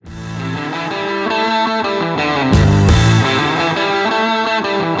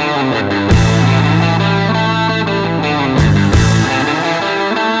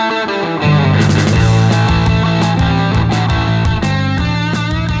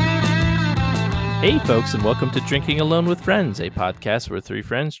Hey, folks, and welcome to Drinking Alone with Friends, a podcast where three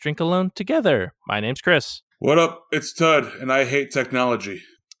friends drink alone together. My name's Chris. What up? It's Tud, and I hate technology.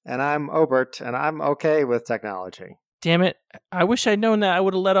 And I'm Obert, and I'm okay with technology. Damn it. I wish I'd known that. I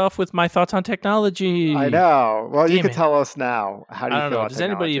would have let off with my thoughts on technology. I know. Well, you Damn can it. tell us now. How do you I don't feel know. about Does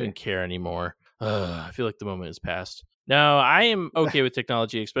technology? anybody even care anymore? I feel like the moment has passed. No, I am okay with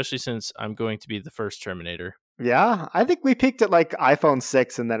technology, especially since I'm going to be the first Terminator. Yeah? I think we peaked at like iPhone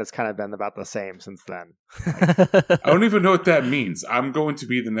 6, and then it's kind of been about the same since then. I don't even know what that means. I'm going to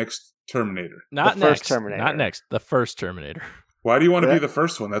be the next Terminator. Not The first next. Terminator. Not next. The first Terminator. Why do you want to be Yeah. the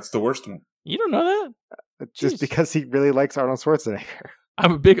first one? That's the worst one. You don't know that? Just Jeez. because he really likes Arnold Schwarzenegger.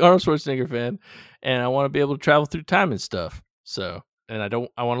 I'm a big Arnold Schwarzenegger fan, and I want to be able to travel through time and stuff. So, and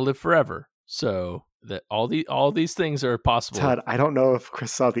I want to live forever. So that all these things are possible. Todd, I don't know if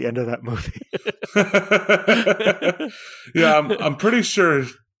Chris saw the end of that movie. Yeah, I'm pretty sure,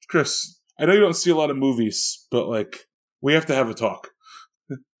 Chris. I know you don't see a lot of movies, but like we have to have a talk.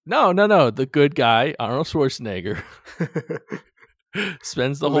 No. The good guy, Arnold Schwarzenegger,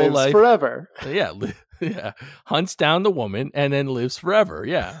 spends the whole Lives life forever. Yeah, yeah, hunts down the woman and then lives forever.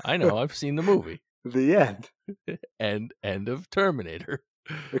 Yeah, I know. I've seen the movie. The end. End of Terminator.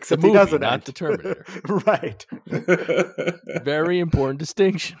 Except The he movie, doesn't not end. the Terminator. Right. Very important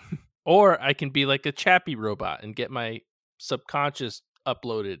distinction. Or I can be like a Chappie robot and get my subconscious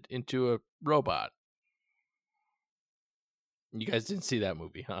uploaded into a robot. You guys didn't see that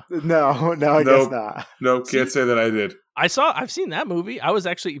movie, huh? No, I guess Nope. not. No, can't say that I did. I've seen that movie. I was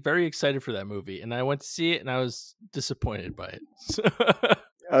actually very excited for that movie, and I went to see it, and I was disappointed by it.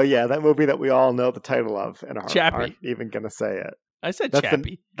 Oh yeah, that movie that we all know the title of and Chappie. aren't even going to say it. I said That's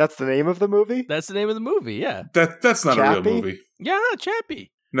Chappie. That's the name of the movie? That's the name of the movie. Yeah, That's not a Chappie? real movie. yeah,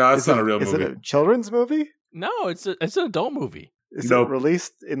 Chappie. No, that's Is not it- a real Is movie. it a children's movie? No, it's an adult movie. Is Nope. it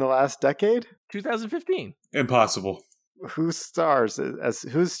released in the last decade? 2015. Impossible. Who stars as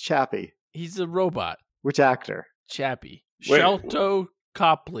who's Chappie? He's a robot. Which actor? Chappie. Wait. Shelto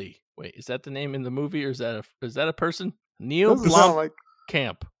Copley. Wait, is that the name in the movie, or is that a person? Neil Doesn't sound like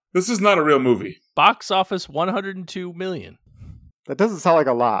Blomkamp. This is not a real movie. Box office 102 million. that doesn't sound like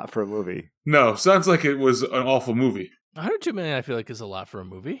a lot for a movie. No, sounds like it was an awful movie. 102 million, I feel like, is a lot for a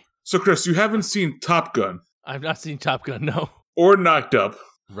movie. So, Chris, you haven't seen Top Gun I've not seen Top Gun. No. or Knocked Up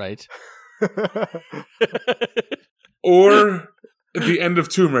Right. or the end of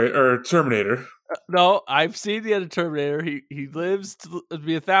Terminator. No, I've seen the end of Terminator. He lives to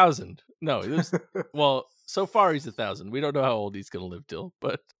be 1,000. No, he lives. Well, so far he's 1,000. We don't know how old he's going to live till,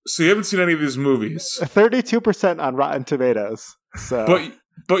 but So you haven't seen any of these movies, 32% on Rotten Tomatoes. So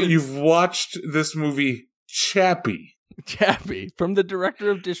but you've watched this movie Chappie. Chappie from the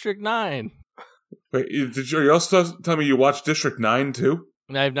director of District 9. Wait, are you also telling me you watched District 9 too?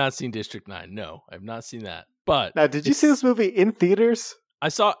 And I have not seen District 9. No, I've not seen that. But now, did you see this movie in theaters? I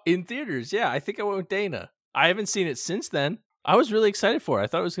saw it in theaters. Yeah, I think I went with Dana. I haven't seen it since then. I was really excited for it. I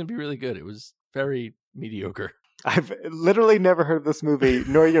thought it was going to be really good. It was very mediocre. I've literally never heard of this movie,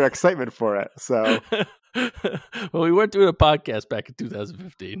 nor your excitement for it. So Well, we weren't doing a podcast back in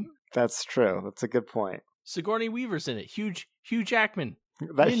 2015. that's true. That's a good point. Sigourney Weaver's in it. Hugh Jackman.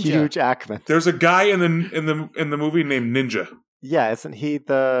 That Ninja. huge Ackman. There's a guy in the movie named Ninja. Yeah, isn't he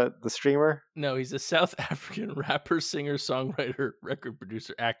the streamer? No, he's a South African rapper, singer, songwriter, record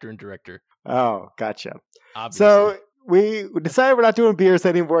producer, actor, and director. Oh, gotcha. Obviously. So we decided we're not doing beers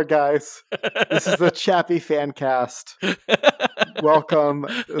anymore, guys. This is the Chappie fan cast. Welcome.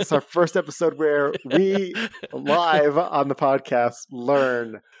 This is our first episode where we, live on the podcast,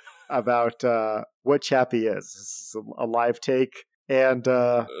 learn about what Chappie is. This is a live take. And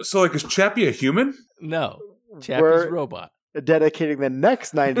So, like, is Chappie a human? No, Chappie's we're robot. dedicating the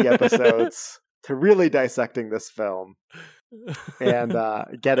next 90 episodes to really dissecting this film and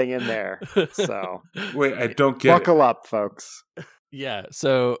getting in there. So Wait, I don't get it. buckle up, folks. Yeah.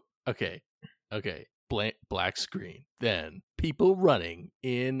 So okay. Black screen. Then people running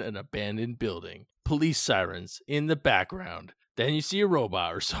in an abandoned building. Police sirens in the background. Then you see a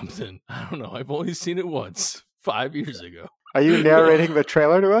robot or something. I don't know. I've only seen it once, 5 years ago. Are you narrating the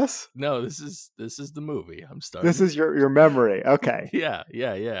trailer to us? No, this is the movie. I'm starting. This is your memory. Okay. Yeah.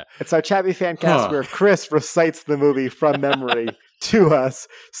 It's our Chappie fan cast where Chris recites the movie from memory to us,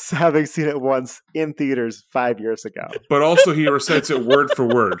 having seen it once in theaters 5 years ago. But also, he recites it word for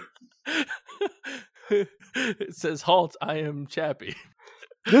word. It says, "Halt! I am Chappie."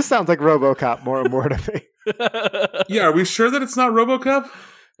 This sounds like RoboCop more and more to me. Yeah, are we sure that it's not RoboCop?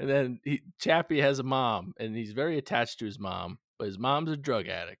 And then Chappie has a mom, and he's very attached to his mom, but his mom's a drug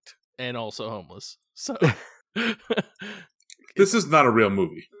addict and also homeless. So This is not a real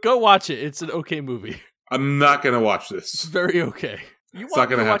movie. Go watch it. It's an okay movie. I'm not going to watch It's this. very okay. You It's want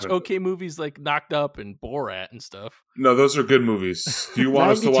not to gonna watch happen. okay movies like Knocked Up and Borat and stuff. No, those are good movies. Do you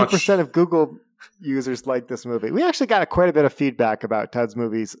want us to watch? 92% of Google users like this movie. We actually got quite a bit of feedback about Todd's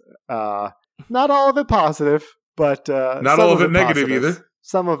movies. Not all of it positive, but Not all of it negative positive. either.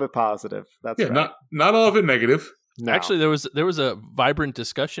 Some of it positive. That's Yeah, right. not all of it negative. No. Actually, there was a vibrant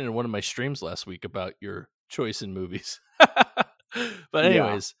discussion in one of my streams last week about your choice in movies. But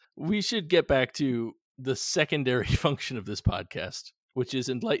anyways, we should get back to the secondary function of this podcast, which is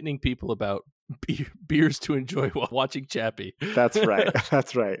enlightening people about beers to enjoy while watching Chappie. That's right.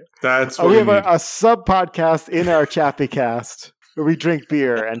 That's right. That's Oh, what we we have need. a sub podcast in our Chappie cast where we drink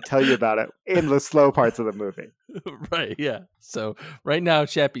beer and tell you about it in the slow parts of the movie. Right, yeah. So right now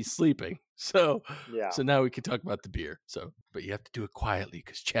Chappie's sleeping. So Yeah. so now we can talk about the beer. So but you have to do it quietly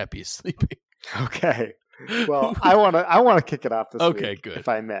because Chappie is sleeping. Okay. Well, I want to kick it off this Okay, week, good. if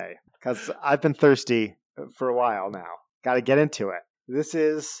I may, because I've been thirsty for a while now. Got to get into it. This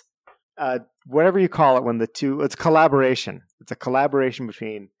is whatever you call it when it's collaboration. It's a collaboration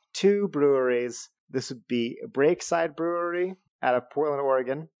between two breweries. This would be Breakside Brewery out of Portland,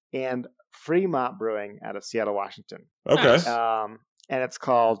 Oregon, and Fremont Brewing out of Seattle, Washington. Okay. And it's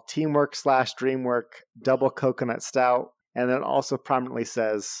called Teamwork / Dreamwork Double Coconut Stout. And then it also prominently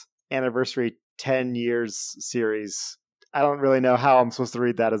says Anniversary 10 Years Series. I don't really know how I'm supposed to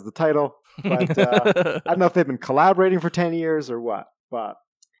read that as the title, but I don't know if they've been collaborating for 10 years or what. But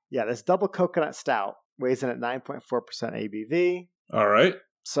yeah, this Double Coconut Stout weighs in at 9.4% ABV. All right.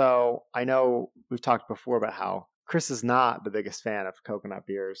 So I know we've talked before about how Chris is not the biggest fan of coconut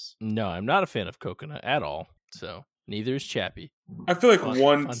beers. No, I'm not a fan of coconut at all. So neither is Chappie. I feel like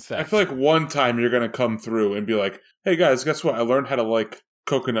Fun fact. I feel like one time you're gonna come through and be like, "Hey guys, guess what? I learned how to like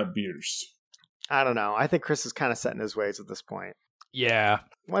coconut beers." I don't know. I think Chris is kind of set in his ways at this point. Yeah.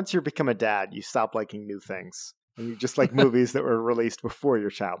 Once you become a dad, you stop liking new things. And you just like movies that were released before your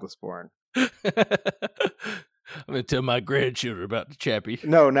child was born. I'm going to tell my grandchildren about the Chappie.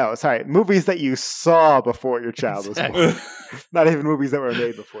 No, sorry. Movies that you saw before your child was born. Exactly. Not even movies that were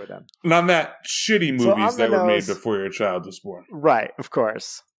made before them. Not that shitty So on movies the that were made nose- before your child was born. Right, of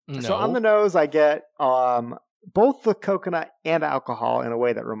course. No. So on the nose, I get both the coconut and alcohol in a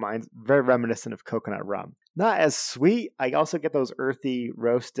way that reminds, very reminiscent of coconut rum. Not as sweet. I also get those earthy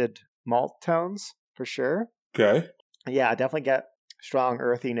roasted malt tones for sure. Okay. Yeah, I definitely get strong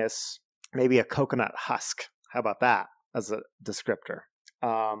earthiness. Maybe a coconut husk. How about that as a descriptor?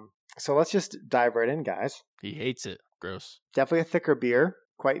 So let's just dive right in, guys. He hates it. Gross. Definitely a thicker beer,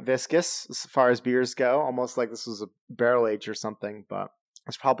 quite viscous as far as beers go. Almost like this was a barrel age or something, but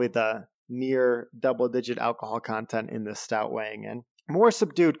it's probably the near double-digit alcohol content in this stout weighing in. More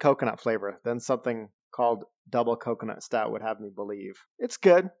subdued coconut flavor than something called double coconut stout would have me believe. It's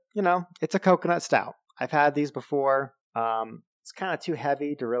good. It's a coconut stout. I've had these before. It's kind of too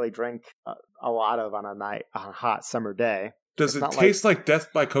heavy to really drink a lot of on a hot summer day. Does It's it not taste like Death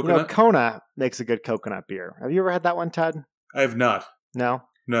by Coconut? Kona makes a good coconut beer. Have you ever had that one, Ted? I have not. No?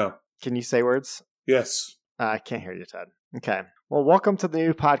 No. Can you say words? Yes. I can't hear you, Ted. Okay. Well, welcome to the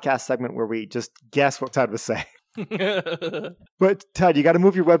new podcast segment where we just guess what Ted was saying. But Ted, you got to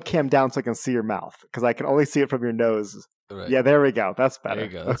move your webcam down so I can see your mouth because I can only see it from your nose. Right. Yeah, there we go. That's better. There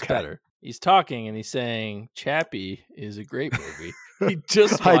you go. That's okay. better. He's talking and he's saying Chappie is a great movie. He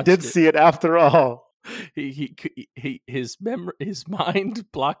just I watched did it. see it after all. His mind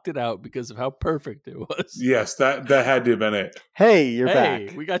blocked it out because of how perfect it was. Yes, that had to have been it. Hey, you're Hey,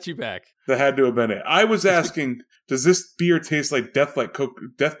 back. we got you back. That had to have been it. I was asking, does this beer taste like Death by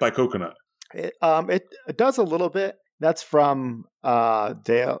Coconut? It does a little bit. That's from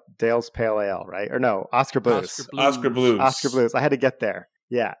Dale's Pale Ale, right? Or no, Oscar Blues. Oscar Blues. Oscar Blues. I had to get there.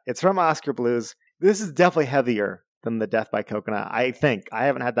 Yeah, it's from Oscar Blues. This is definitely heavier than the Death by Coconut. I think. I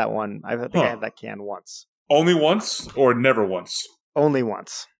haven't had that one. I think I had that can once. Only once or never once? Only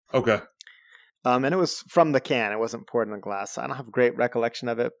once. Okay. And it was from the can. It wasn't poured in a glass. I don't have a great recollection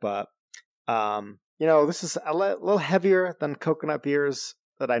of it, but this is a little heavier than coconut beers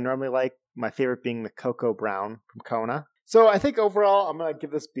that I normally like. My favorite being the Cocoa Brown from Kona. So I think overall, I'm going to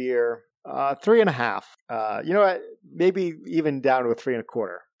give this beer 3.5. You know what? Maybe even down to a 3.25.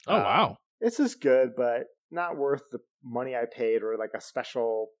 Oh, wow. This is good, but not worth the money I paid or like a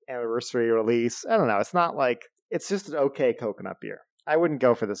special anniversary release. I don't know. It's not like, it's just an okay coconut beer. I wouldn't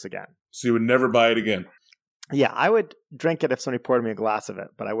go for this again. So you would never buy it again? Yeah, I would drink it if somebody poured me a glass of it,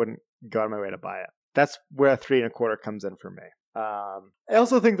 but I wouldn't go out of my way to buy it. That's where a 3.25 comes in for me. I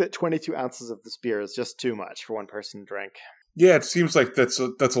also think that 22 ounces of this beer is just too much for one person to drink. Yeah, it seems like that's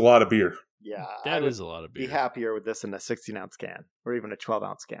a lot of beer. Yeah, That is a lot of be beer. happier with this in a 16-ounce can or even a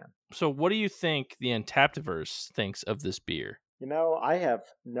 12-ounce can. So what do you think the Untaptiverse thinks of this beer? I have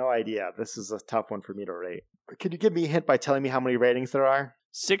no idea. This is a tough one for me to rate. Could you give me a hint by telling me how many ratings there are?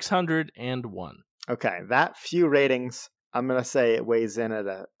 601. Okay, that few ratings, I'm going to say it weighs in at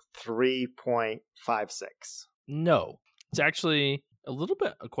a 3.56. No. It's actually a little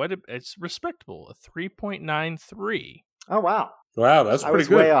bit, it's respectable, a 3.93. Oh, wow. Wow, that's I pretty was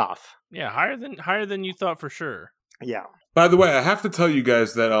good. way off. Yeah, higher than you thought for sure. Yeah. By the way, I have to tell you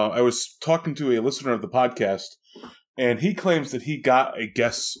guys that I was talking to a listener of the podcast, and he claims that he got a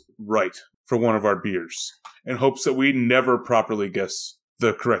guess right for one of our beers, in hopes that we never properly guess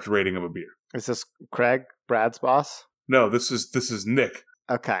the correct rating of a beer. Is this Craig, Brad's boss? No, this is Nick.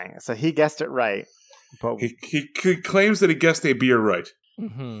 Okay, so he guessed it right. But He claims that he guessed a beer right.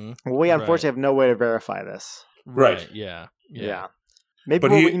 Mm-hmm. we unfortunately have no way to verify this. Right. Yeah. Maybe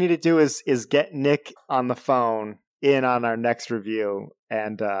But what he- we need to do is get Nick on the phone in on our next review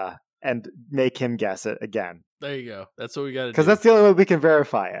and make him guess it again. There you go. That's what we got to do. Because that's the only way we can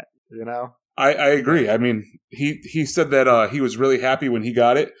verify it, I agree. I mean, he said that he was really happy when he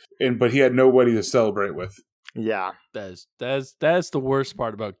got it, but he had nobody to celebrate with. Yeah. That's the worst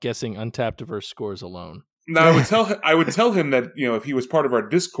part about guessing Untaptiverse scores alone. Now I would tell him that if he was part of our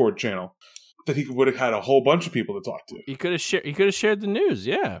Discord channel, that he would have had a whole bunch of people to talk to. He could have shared the news.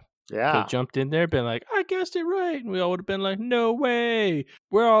 Yeah. Could Yeah. have jumped in there, been like, I guessed it right, and we all would have been like, no way.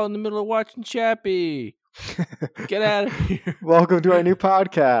 We're all in the middle of watching Chappie. Get out of here. Welcome to our new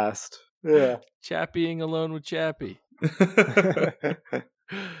podcast. Yeah. Chappieing alone with Chappie.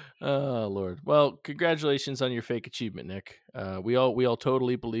 Oh Lord. Well, congratulations on your fake achievement, Nick. We all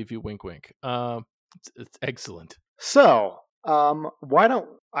totally believe you. Wink, wink. It's excellent. So, why don't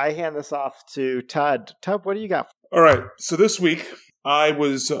I hand this off to Todd? Todd, what do you got? All right. So this week I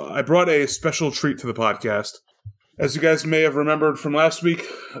brought a special treat to the podcast. As you guys may have remembered from last week,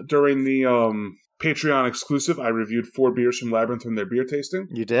 during the Patreon exclusive, I reviewed 4 beers from Labyrinth and their beer tasting.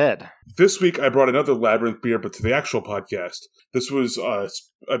 You did. This week, I brought another Labyrinth beer, but to the actual podcast. This was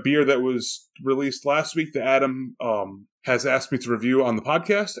a beer that was released last week that Adam has asked me to review on the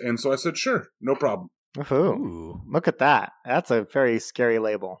podcast, and so I said, sure, no problem. Woohoo. Ooh. Look at that. That's a very scary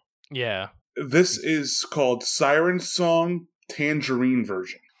label. Yeah. This is called Siren Song Tangerine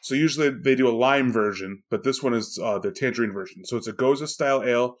version. So usually they do a lime version, but this one is the tangerine version. So it's a Goza-style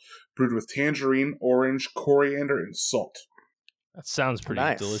ale brewed with tangerine, orange, coriander, and salt. That sounds pretty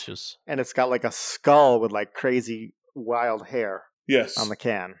Nice. delicious. And it's got like a skull with like crazy wild hair Yes. on the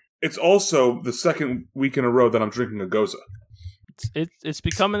can. It's also the second week in a row that I'm drinking a Goza. It's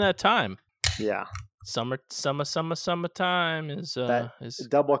becoming that time. Yeah. Summertime is is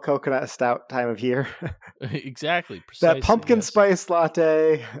Double coconut stout time of year. exactly precisely, That pumpkin yes. spice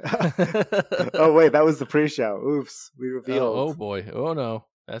latte. Oh, wait, that was the pre-show. Oops. We revealed. Oh boy. Oh no.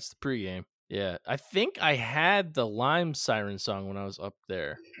 That's the pregame. Yeah. I think I had the lime siren song when I was up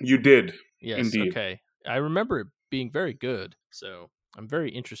there. You did. Yes. Indeed. Okay. I remember it being very good. So I'm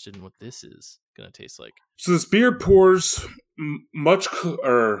very interested in what this is going to taste like. So this beer pours much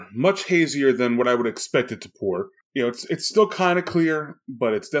hazier than what I would expect it to pour. It's still kind of clear,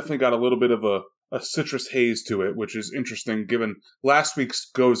 but it's definitely got a little bit of a citrus haze to it, which is interesting given last week's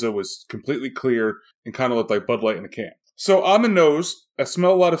Goza was completely clear and kind of looked like Bud Light in a can. So on the nose, I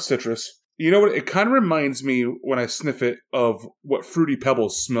smell a lot of citrus. You know what? It kind of reminds me when I sniff it of what Fruity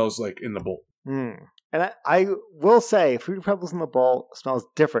Pebbles smells like in the bowl. Mm. And I will say, Fruity Pebbles in the bowl smells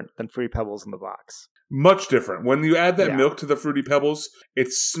different than Fruity Pebbles in the box. Much different. When you add that Yeah. milk to the Fruity Pebbles,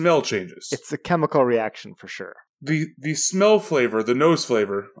 its smell changes. It's a chemical reaction for sure. The smell flavor, the nose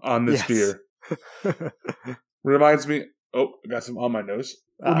flavor on this Yes. beer reminds me. Oh, I got some on my nose.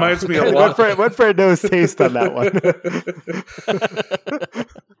 Reminds me a What lot. What for a nose taste on that one?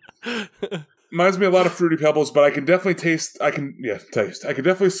 Reminds me a lot of Fruity Pebbles, but I can definitely taste. I can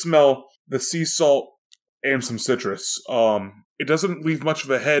definitely smell the sea salt and some citrus. It doesn't leave much of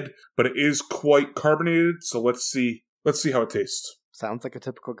a head, but it is quite carbonated. So let's see how it tastes. Sounds like a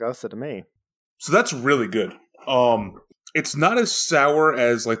typical Goza to me. So that's really good. It's not as sour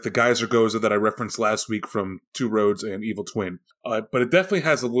as like the Geyser Goza that I referenced last week from Two Roads and Evil Twin, but it definitely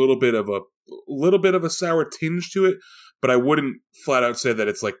has a little bit of a sour tinge to it. But I wouldn't flat out say that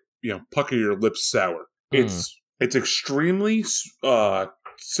it's like pucker your lips sour. It's extremely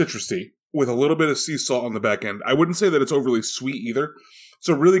citrusy with a little bit of sea salt on the back end. I wouldn't say that it's overly sweet either. It's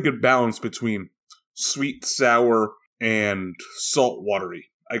a really good balance between sweet, sour, and salt watery.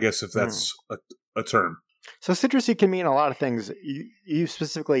 I guess if that's a term. So citrusy can mean a lot of things. You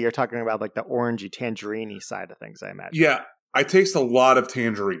specifically, you're talking about like the orangey, tangerine-y side of things, I imagine. Yeah, I taste a lot of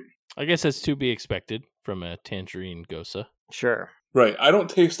tangerine. I guess that's to be expected from a tangerine gosa. Sure. Right. I don't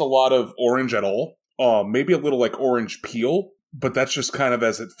taste a lot of orange at all. Maybe a little like orange peel, but that's just kind of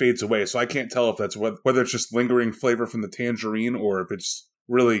as it fades away. So I can't tell if that's whether it's just lingering flavor from the tangerine or if it's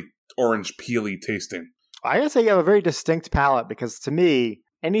really orange peely tasting. I gotta say you have a very distinct palate because to me,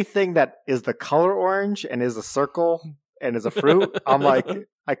 anything that is the color orange and is a circle and is a fruit, I'm like,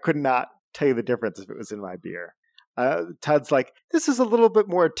 I could not tell you the difference if it was in my beer. Todd's like, this is a little bit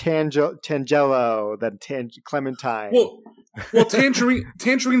more Tangelo than Clementine. Well,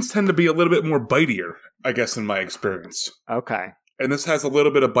 tangerines tend to be a little bit more bitier, I guess, in my experience. Okay. And this has a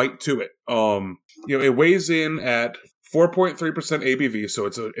little bit of bite to it. It weighs in at 4.3% ABV, so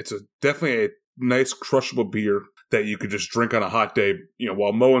it's definitely a nice crushable beer that you could just drink on a hot day.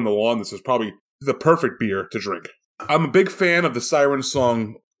 While mowing the lawn, this is probably the perfect beer to drink. I'm a big fan of the Siren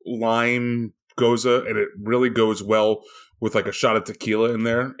Song Lime Goza, and it really goes well with like a shot of tequila in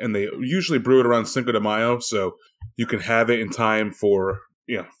there. And they usually brew it around Cinco de Mayo, so you can have it in time for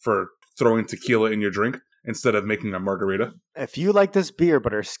throwing tequila in your drink instead of making a margarita. If you like this beer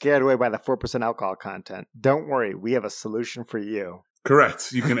but are scared away by the 4% alcohol content, don't worry, we have a solution for you.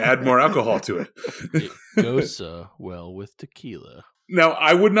 Correct. You can add more alcohol to it. It goes well with tequila. Now,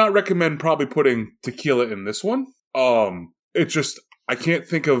 I would not recommend probably putting tequila in this one. It's just, I'm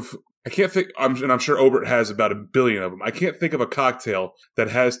sure Obert has about 1 billion of them. I can't think of a cocktail that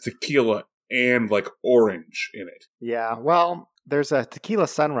has tequila and like orange in it. Yeah, well, there's a tequila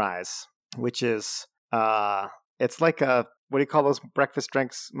sunrise, which is, it's like a, what do you call those breakfast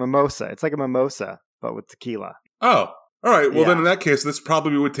drinks? Mimosa. It's like a mimosa, but with tequila. Oh, all right. Well, Yeah. then in that case, this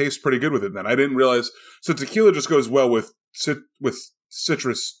probably would taste pretty good with it then. I didn't realize. So tequila just goes well with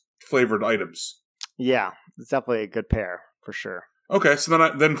citrus flavored items. Yeah, it's definitely a good pair for sure. Okay, so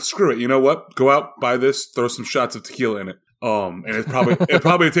then screw it. You know what? Go out, buy this, throw some shots of tequila in it. And it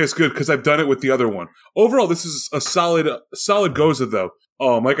probably tastes good because I've done it with the other one. Overall, this is a solid goza though.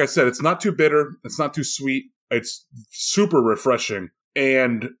 Like I said, it's not too bitter, it's not too sweet. It's super refreshing,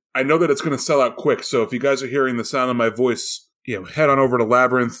 and I know that it's going to sell out quick. So if you guys are hearing the sound of my voice, head on over to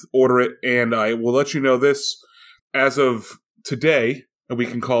Labyrinth, order it, and I will let you know this as of today. And we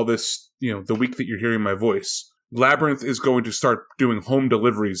can call this, the week that you're hearing my voice. Labyrinth is going to start doing home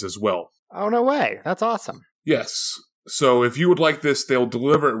deliveries as well. Oh, no way. That's awesome. Yes. So if you would like this, they'll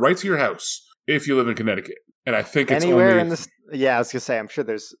deliver it right to your house if you live in Connecticut. And I think it's anywhere only... in this. Yeah, I was going to say, I'm sure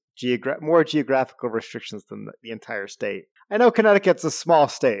there's more geographical restrictions than the entire state. I know Connecticut's a small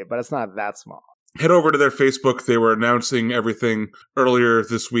state, but it's not that small. Head over to their Facebook. They were announcing everything earlier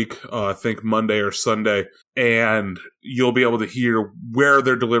this week, I think Monday or Sunday, and you'll be able to hear where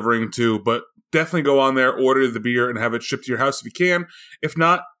they're delivering to, but definitely go on there, order the beer, and have it shipped to your house if you can. If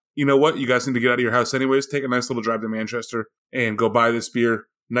not, you know what? You guys need to get out of your house anyways. Take a nice little drive to Manchester and go buy this beer.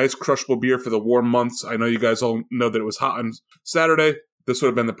 Nice crushable beer for the warm months. I know you guys all know that it was hot on Saturday. This would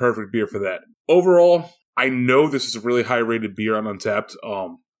have been the perfect beer for that. Overall, I know this is a really high-rated beer on Untappd.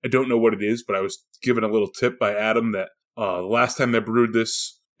 I don't know what it is, but I was given a little tip by Adam that the last time they brewed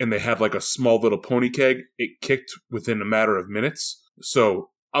this and they had like a small little pony keg, it kicked within a matter of minutes. So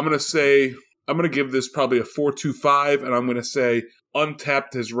I'm going to give this probably a 4.25, and I'm going to say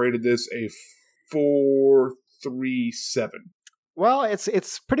Untappd has rated this a 4.37. Well,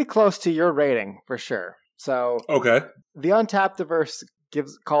 it's pretty close to your rating for sure. So Okay. the Untappdiverse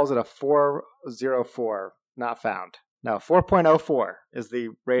calls it a 4.04, not found. No, 4.04 is the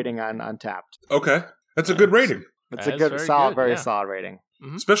rating on Untappd. Okay. That's a good rating. It's That a is good, very solid, good, very yeah. solid rating.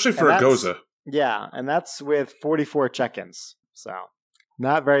 Especially for a And that's- Goza. Yeah, and that's with 44 check-ins. So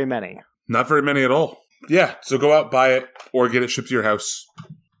not very many. Not very many at all. Yeah, so go out, buy it, or get it shipped to your house.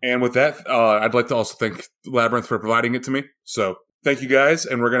 And with that, I'd like to also thank Labyrinth for providing it to me. So thank you guys,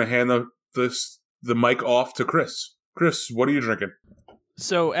 and we're going to hand the mic off to Chris. Chris, what are you drinking?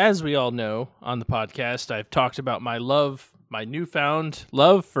 So, as we all know on the podcast, I've talked about my newfound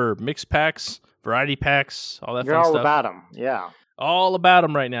love for mixed packs, variety packs, all that You're fun all stuff. about them. Yeah. All about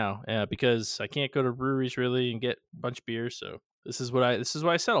them right now, because I can't go to breweries really and get a bunch of beers. So this is what I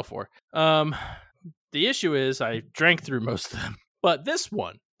settle for. The issue is I drank through most of them, but this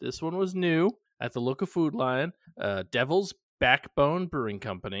one was new at the local Food Lion, Devil's Backbone Brewing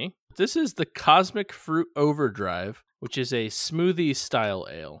Company. This is the Cosmic Fruit Overdrive, which is a smoothie style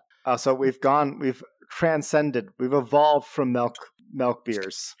ale. So we've transcended, we've evolved from milk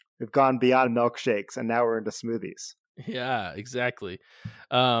beers. We've gone beyond milkshakes, and now we're into smoothies. Yeah, exactly.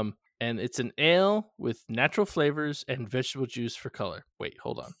 And it's an ale with natural flavors and vegetable juice for color. Wait,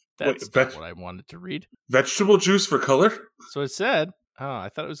 hold on. That's not what I wanted to read. Vegetable juice for color? So it said, oh, I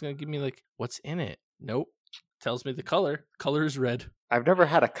thought it was going to give me like, what's in it? Nope. tells me the color. Color is red. I've never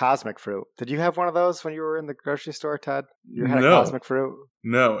had a cosmic fruit. Did you have one of those when you were in the grocery store, Ted? You had a No. cosmic fruit?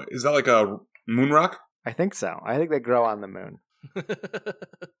 No. Is that like a moon rock? I think so. I think they grow on the moon.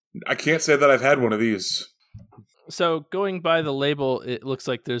 I can't say that I've had one of these. So going by the label, it looks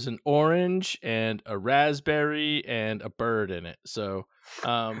like there's an orange and a raspberry and a bird in it. So,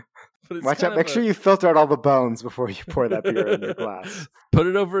 but it's Watch kind out. Make sure you filter out all the bones before you pour that beer in your glass. Put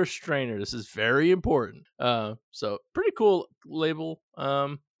it over a strainer. This is very important. So pretty cool label.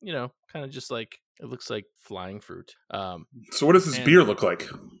 Kind of just like, it looks like flying fruit. So what does this beer look like?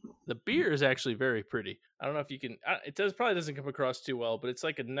 The beer is actually very pretty. I don't know if you can, probably doesn't come across too well, but it's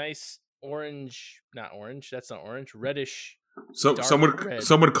like a nice not orange. That's not orange. Reddish. So dark red.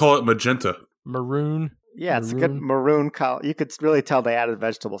 some would call it magenta. Maroon. Yeah, it's a good maroon color. You could really tell they added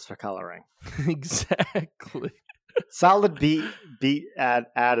vegetables for coloring. Exactly. Solid beet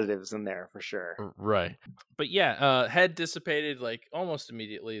additives in there for sure. Right. But yeah, head dissipated like almost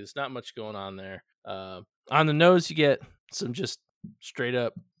immediately. There's not much going on there. On the nose, you get some just straight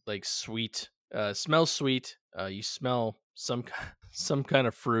up like sweet. Smells sweet. You smell some kind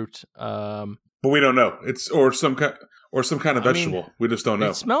of fruit. But we don't know. It's some kind of vegetable. We just don't know.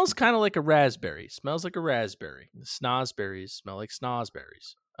 It smells kind of like a raspberry. Smells like a raspberry. The snozberries smell like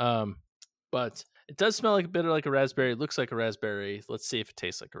snozberries. But it does smell like a bit like a raspberry. It looks like a raspberry. Let's see if it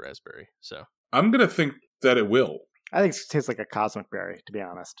tastes like a raspberry. So I'm gonna think that it will. I think it tastes like a cosmic berry, to be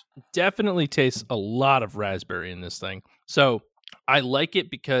honest. Definitely tastes a lot of raspberry in this thing. So I like it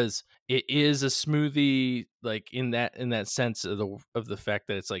because it is a smoothie, like in that sense of the fact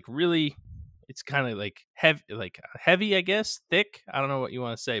that it's like really, it's kind of like heavy, I guess, thick. I don't know what you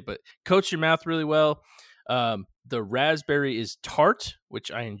want to say, but coats your mouth really well. The raspberry is tart, which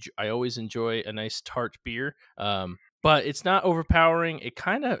I always enjoy a nice tart beer. But it's not overpowering.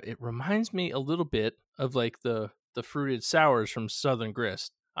 It reminds me a little bit of like the fruited sours from Southern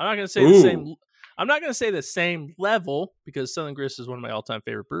Grist. I'm not gonna say the same. I'm not going to say the same level because Southern Grist is one of my all-time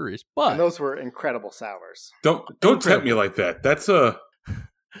favorite breweries, but and those were incredible sours. Don't tempt me like that. That's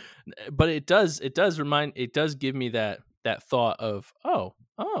But it does give me that thought of oh,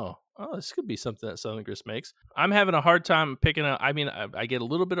 this could be something that Southern Grist makes. I'm having a hard time picking up. I mean, I get a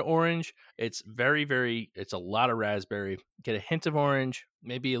little bit of orange. It's it's a lot of raspberry. Get a hint of orange,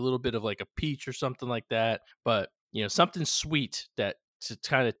 maybe a little bit of like a peach or something like that. But something sweet to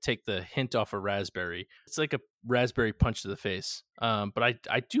kind of take the hint off a raspberry. It's like a raspberry punch to the face. But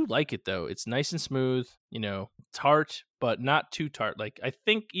I do like it though. It's nice and smooth, tart, but not too tart. Like I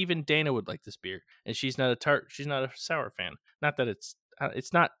think even Dana would like this beer, and she's not a sour fan. Not that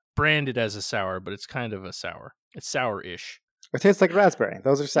it's not branded as a sour, but it's kind of a sour. It's sour-ish. It tastes like raspberry.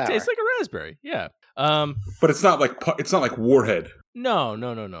 Those are sour. It tastes like a raspberry. Yeah. But it's not like Warhead. No.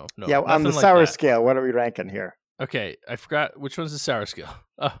 Yeah, on the sour scale, what are we ranking here? Okay, I forgot which one's the sour scale.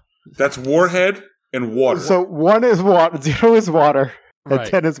 That's Warhead and water. So 1 is water, 0 is water, and Right.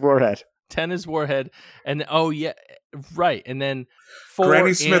 10 is Warhead. 10 is Warhead, and right, and then 4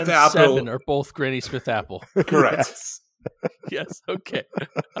 Granny Smith and apple. 7 are both Granny Smith apple. Correct. Yes. Yes, okay.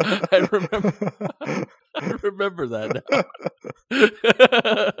 I remember that now.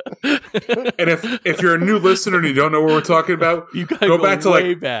 And if you're a new listener and you don't know what we're talking about, You gotta go back to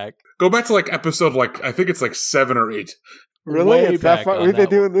way back. go back to like episode I think it's like 7 or 8. Really? Way It's that back far? on We've been that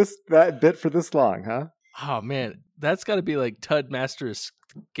doing that bit for this long, huh? Oh man, that's got to be like Tud Master of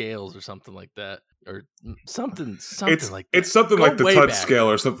Scales or something like that, or something like that. It's something Go like the way Tud back. scale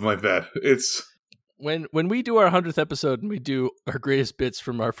or something like that. It's When we do our 100th episode and we do our greatest bits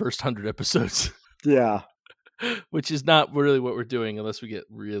from our first 100 episodes, Yeah. which is not really what we're doing unless we get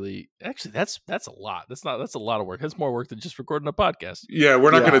really. Actually, that's a lot. That's a lot of work. That's more work than just recording a podcast. yeah,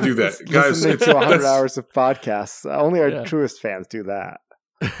 we're not going to do that, guys. Listening to 100 that's- hours of podcasts. Only our Yeah. truest fans do that.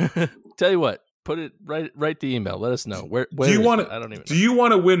 Tell you what, put it write the email. Let us know where Do you is want it? I don't even. Do you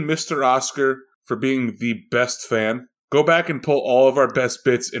want to win Mr. Oscar for being the best fan? Go back and pull all of our best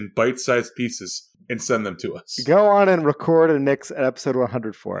bits in bite-sized pieces and send them to us. Go on and record and mix episode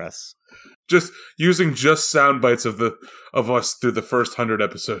 100 for us. Just using sound bites of us through the first 100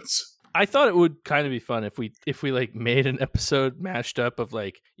 episodes. I thought it would kind of be fun if we like made an episode mashed up of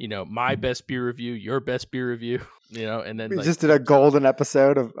like my best beer review, your best beer review, and then We like, just did a golden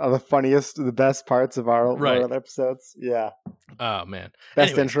episode of the funniest, the best parts of our Right. other episodes. Yeah. oh man,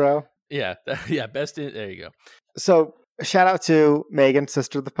 Best Anyway, intro. yeah, there you go. So shout out to Megan,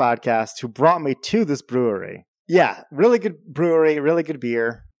 sister of the podcast, who brought me to this brewery. Yeah, really good brewery, really good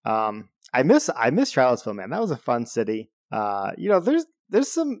beer. I miss Charlottesville, man. That was a fun city.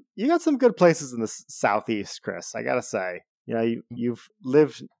 There's you got some good places in the southeast, Chris. I gotta say, you've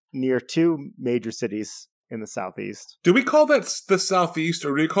lived near 2 major cities in the southeast. Do we call that the southeast,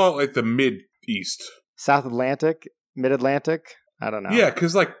 or do we call it like the mid-east? South Atlantic, Mid-Atlantic? I don't know. Yeah,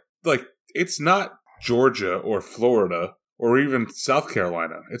 because like it's not Georgia or Florida or even South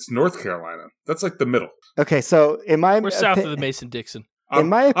Carolina. It's North Carolina. That's like the middle. Okay, so we're south of the Mason-Dixon. In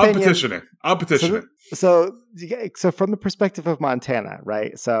my opinion, I'm petitioning. So from the perspective of Montana,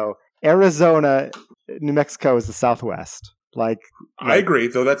 right? So Arizona, New Mexico is the Southwest. I agree,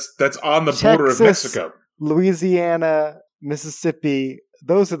 though. That's on the Texas, border of Mexico. Louisiana, Mississippi,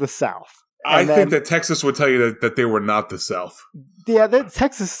 those are the South. I think that Texas would tell you that they were not the South. Yeah,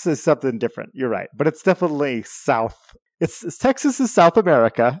 Texas is something different. You're right, but it's definitely South. It's Texas is South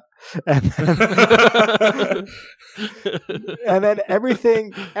America, and then, and then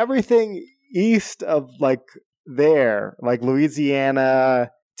everything east of there, like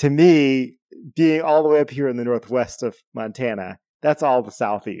Louisiana, to me, being all the way up here in the northwest of Montana, that's all the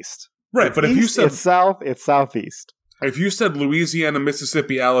southeast. Right, it's but east, if you said it's south, it's southeast. If you said Louisiana,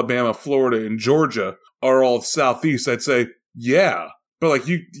 Mississippi, Alabama, Florida, and Georgia are all southeast, I'd say yeah. But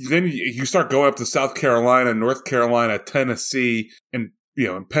you start going up to South Carolina, North Carolina, Tennessee, and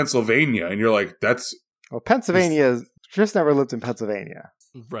and Pennsylvania, and you're like, that's Pennsylvania. Just never lived in Pennsylvania,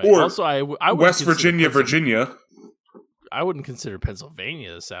 right? Or also, I West Virginia, Virginia. I wouldn't consider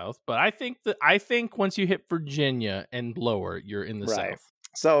Pennsylvania the South, but I think once you hit Virginia and lower, you're in the South.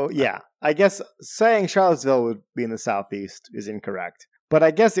 So yeah, I guess saying Charlottesville would be in the southeast is incorrect, but I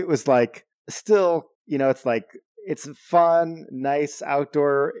guess it was still, it's fun, nice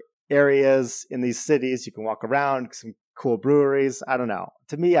outdoor areas in these cities. You can walk around, some cool breweries. I don't know.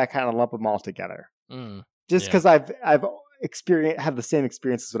 To me, I kind of lump them all together, just because I've have the same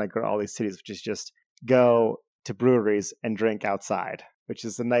experiences when I go to all these cities, which is just go to breweries and drink outside, which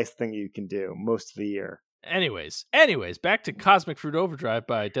is a nice thing you can do most of the year. Anyways, back to Cosmic Fruit Overdrive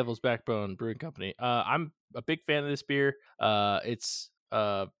by Devil's Backbone Brewing Company. I'm a big fan of this beer. It's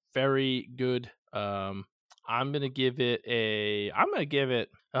very good. I'm gonna give it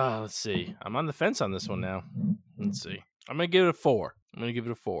let's see. I'm on the fence on this one now. Let's see. I'm gonna give it a 4.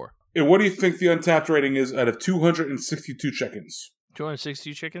 And what do you think the Untapped rating is out of 262 check-ins?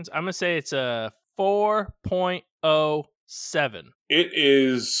 262 chickens? I'm gonna say it's a 4.07. It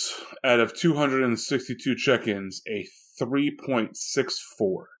is, out of 262 check-ins, a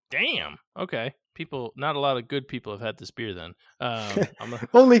 3.64. Damn. Okay. Not a lot of good people have had this beer then.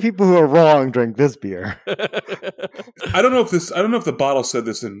 Only people who are wrong drink this beer. I don't know if the bottle said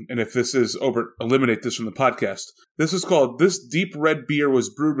this, and if this is over, eliminate this from the podcast. This is called, this deep red beer was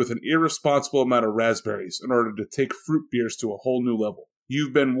brewed with an irresponsible amount of raspberries in order to take fruit beers to a whole new level.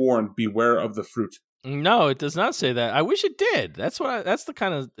 You've been warned, beware of the fruit. No, it does not say that. I wish it did. That's the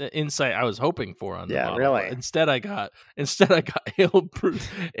kind of insight I was hoping for on the bottle. Really. Instead I got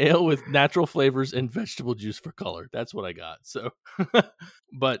ale with natural flavors and vegetable juice for color. That's what I got. So,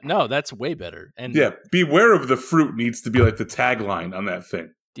 but no, that's way better. And yeah, beware of the fruit needs to be like the tagline on that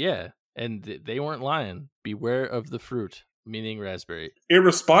thing. Yeah, and they weren't lying. Beware of the fruit, meaning raspberry.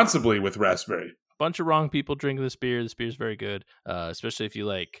 Irresponsibly with raspberry. Bunch of wrong people drink this beer. This beer's very good, especially if you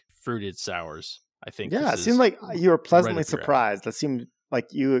like fruited sours. I think. Yeah, it seemed like you were pleasantly surprised. That seemed like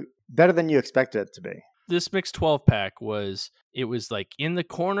better than you expected it to be. This mixed 12-pack was in the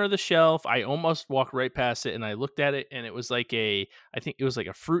corner of the shelf. I almost walked right past it, and I looked at it, and it was I think it was like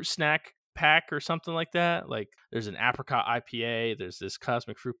a fruit snack pack or something like that. Like there's an apricot IPA, there's this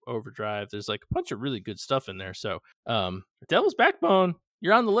Cosmic Fruit Overdrive, there's a bunch of really good stuff in there. So, Devil's Backbone,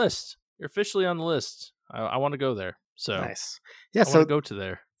 you're on the list. You're officially on the list. I want to go there. So nice. Yeah, so go to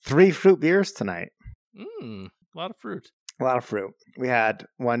there. 3 fruit beers tonight. A lot of fruit. We had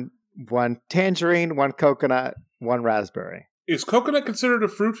one tangerine, 1 coconut, 1 raspberry. Is coconut considered a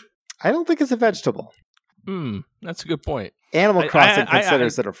fruit? I don't think it's a vegetable. That's a good point. Animal Crossing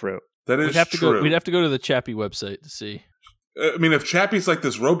considers it a fruit. That is true. We'd have to go to the Chappie website to see. I mean, if Chappie's like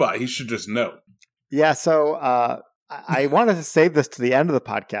this robot, he should just know. Yeah, so I wanted to save this to the end of the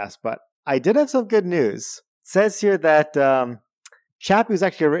podcast, but I did have some good news. It says here that Chappie was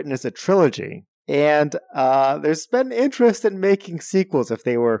actually written as a trilogy, and there's been interest in making sequels if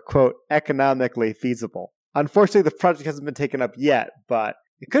they were, quote, economically feasible. Unfortunately, the project hasn't been taken up yet, but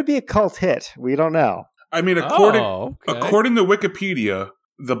it could be a cult hit. We don't know. I mean, according to Wikipedia,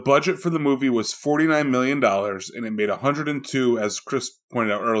 the budget for the movie was $49 million, and it made $102, as Chris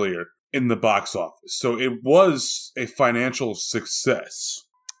pointed out earlier, in the box office. So it was a financial success.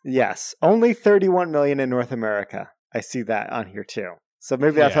 Yes, only $31 million in North America. I see that on here too. So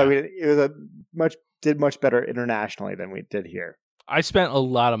maybe that's why it did much better internationally than we did here. I spent a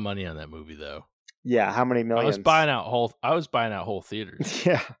lot of money on that movie, though. Yeah, how many millions? I was buying out whole theaters.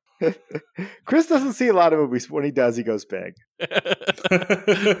 Yeah. Chris doesn't see a lot of movies. When he does, he goes big.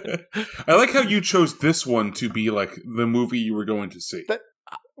 I like how you chose this one to be like the movie you were going to see.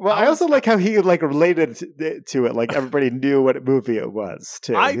 Well, I also like how he like related to it. Like everybody knew what movie it was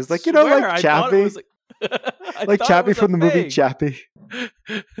too. He was like, like Chappie, like Chappie from the movie Chappie.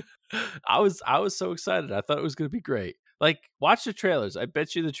 I was so excited. I thought it was going to be great. Like, watch the trailers. I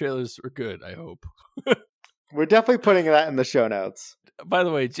bet you the trailers were good. I hope. We're definitely putting that in the show notes. By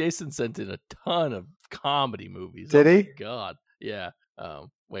the way, Jason sent in a ton of comedy movies. Did he? God, yeah.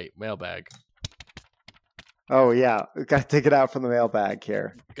 Wait, mailbag. Oh yeah, got to take it out from the mailbag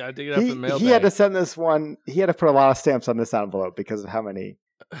here. Got to take it out from the mailbag. He had to send this one. He had to put a lot of stamps on this envelope because of how many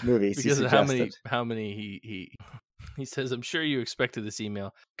movies because he of suggested. how many he says. I'm sure you expected this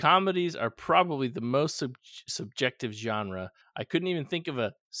email. Comedies are probably the most subjective genre. I couldn't even think of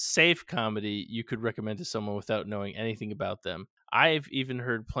a safe comedy you could recommend to someone without knowing anything about them. I've even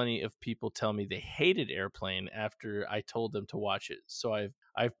heard plenty of people tell me they hated Airplane after I told them to watch it. So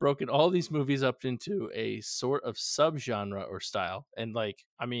I've broken all these movies up into a sort of subgenre or style. And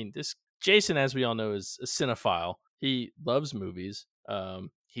this Jason, as we all know, is a cinephile. He loves movies.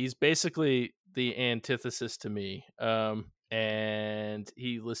 He's basically the antithesis to me. And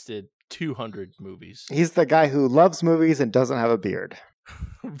he listed 200 movies. He's the guy who loves movies and doesn't have a beard.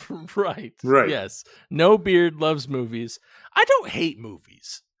 Right. Right. Yes. No beard, loves movies. I don't hate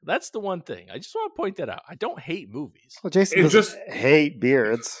movies. That's the one thing. I just want to point that out. I don't hate movies. Well, Jason doesn't hate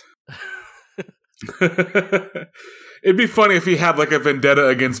beards. It'd be funny if he had like a vendetta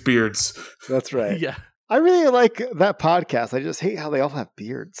against beards. That's right. Yeah. I really like that podcast. I just hate how they all have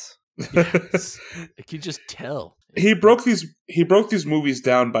beards. Yes. I can just tell. He broke these movies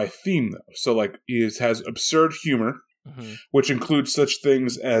down by theme though. So like he has absurd humor, which includes such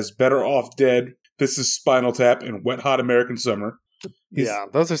things as Better Off Dead, This Is Spinal Tap, and Wet Hot American Summer. Yeah,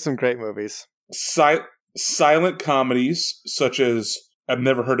 those are some great movies. Silent comedies, such as, I've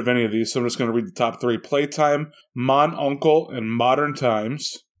never heard of any of these, so I'm just going to read the top 3. Playtime, Mon Uncle, and Modern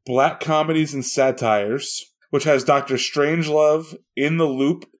Times. Black comedies and satires, which has Dr. Strangelove, In the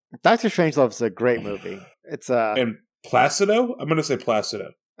Loop. Dr. Strangelove is a great movie. It's And Placido? I'm going to say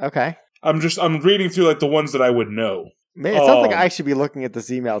Placido. Okay. I'm reading through like the ones that I would know. Man, it sounds like I should be looking at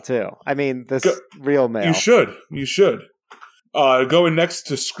this email too. I mean, this real mail. You should. Going next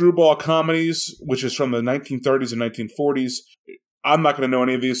to Screwball Comedies, which is from the 1930s and 1940s. I'm not going to know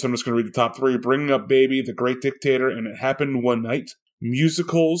any of these, so I'm just going to read the top 3. Bringing Up Baby, The Great Dictator, and It Happened One Night.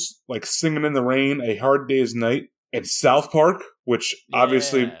 Musicals, like Singing in the Rain, A Hard Day's Night, and South Park, which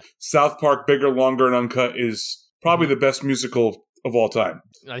obviously South Park, Bigger, Longer, and Uncut is probably the best musical of all time.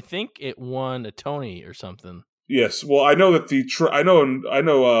 I think it won a Tony or something. Yes, well, I know that I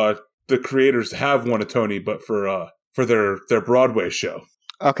know the creators have won a Tony, but for their Broadway show.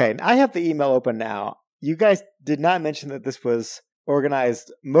 Okay, I have the email open now. You guys did not mention that this was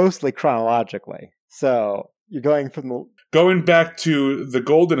organized mostly chronologically, so you're going back to the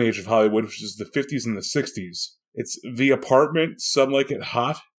golden age of Hollywood, which is the 50s and the 60s. It's The Apartment, Some Like It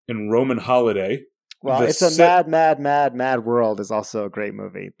Hot, and Roman Holiday. Well, it's a mad world is also a great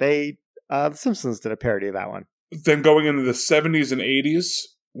movie. The Simpsons did a parody of that one. Then going into the 70s and 80s,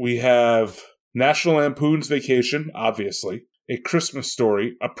 we have National Lampoon's Vacation, obviously, A Christmas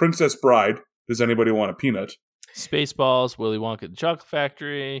Story, A Princess Bride. Does anybody want a peanut? Spaceballs, Willy Wonka and the Chocolate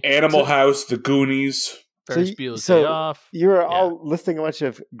Factory, Animal House, The Goonies. Ferris Bueller's Day Off. You're all listing a bunch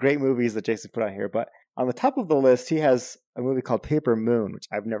of great movies that Jason put on here, but on the top of the list, he has a movie called Paper Moon, which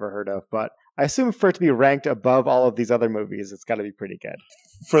I've never heard of, but I assume for it to be ranked above all of these other movies, it's got to be pretty good.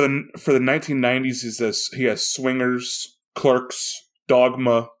 For the 1990s, he has Swingers, Clerks,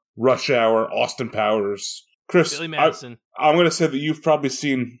 Dogma, Rush Hour, Austin Powers. Chris, Billy Madison. I'm going to say that you've probably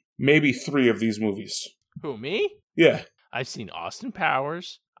seen maybe 3 of these movies. Who, me? Yeah. I've seen Austin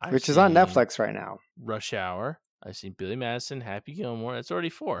Powers. Which is on Netflix right now. Rush Hour. I've seen Billy Madison, Happy Gilmore. That's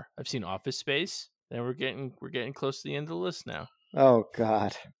already 4. I've seen Office Space. Then we're getting close to the end of the list now. Oh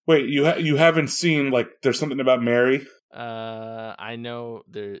God! Wait, you haven't seen like There's Something About Mary? I know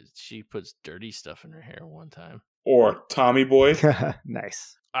she puts dirty stuff in her hair one time. Or Tommy Boy?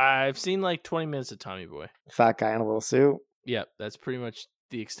 Nice. I've seen like 20 minutes of Tommy Boy. Fat guy in a little suit. Yep, that's pretty much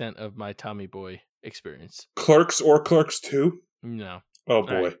the extent of my Tommy Boy experience. Clerks or Clerks 2? No. Oh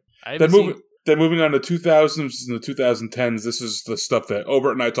boy. Right. Then moving on to 2000s and the 2010s, this is the stuff that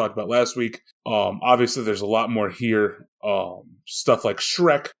Obert and I talked about last week. Obviously, there's a lot more here. Stuff like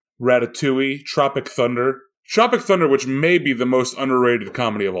Shrek, Ratatouille, Tropic Thunder, which may be the most underrated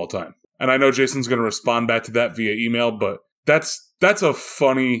comedy of all time. And I know Jason's going to respond back to that via email, but that's a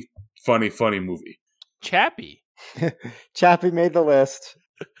funny movie. Chappie. Chappie made the list.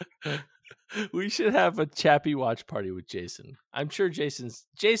 We should have a Chappie watch party with Jason. I'm sure Jason,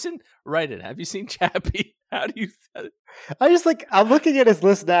 write it. Have you seen Chappie? How do you? I'm looking at his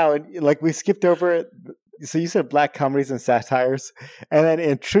list now, and like we skipped over it. So you said black comedies and satires, and then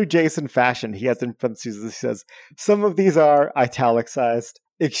in true Jason fashion, he has in parentheses. He says some of these are italicized,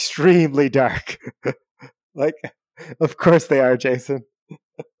 extremely dark. Like, of course they are, Jason.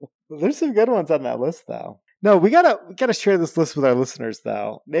 There's some good ones on that list, though. No, we gotta share this list with our listeners,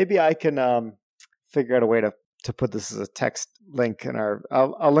 though. Maybe I can figure out a way to put this as a text link in our.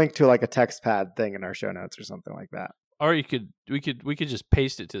 I'll link to like a text pad thing in our show notes or something like that. Or we could just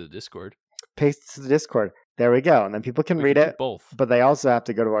paste it to the Discord. Paste it to the Discord. There we go, and then people can read it. Both, but they also have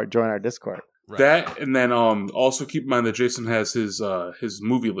to go to join our Discord. Right. That, and then also keep in mind that Jason has his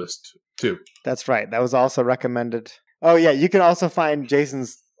movie list too. That's right. That was also recommended. Oh yeah, you can also find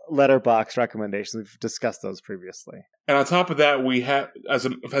Jason's Letterboxd recommendations. We've discussed those previously. And on top of that, we have as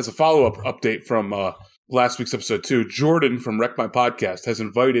a follow-up update from last week's episode 2, Jordan from Wreck My Podcast has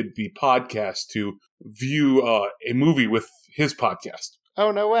invited the podcast to view a movie with his podcast.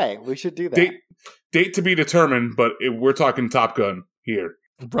 Oh, no way. We should do that. Date to be determined, but we're talking Top Gun here.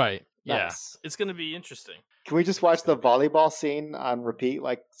 Right. Nice. Yeah. It's going to be interesting. Can we just watch the volleyball scene on repeat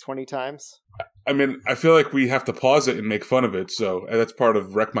like 20 times? I mean, I feel like we have to pause it and make fun of it, so that's part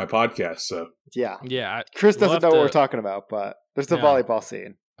of Wreck My Podcast. So yeah. Chris doesn't know what we're talking about, but there's the volleyball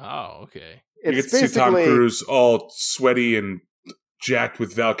scene. Oh, okay. You get to see Tom Cruise all sweaty and jacked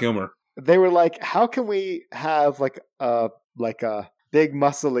with Val Kilmer. They were like, how can we have like a big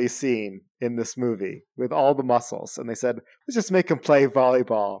muscly scene in this movie with all the muscles? And they said, let's just make them play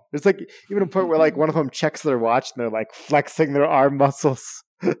volleyball. There's like even a point where like one of them checks their watch and they're like flexing their arm muscles.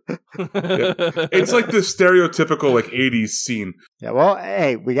 It's like the stereotypical like 80s scene. Yeah, well,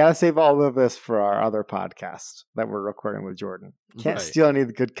 hey, we got to save all of this for our other podcast that we're recording with Jordan. Can't steal any of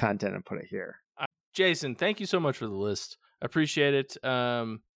the good content and put it here. Jason, thank you so much for the list. I appreciate it.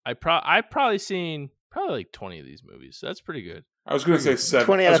 I've probably seen like 20 of these movies. So that's pretty good. I was going to say 7.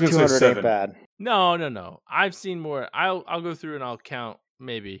 20 out of 200 ain't bad. No. I've seen more. I'll go through and I'll count.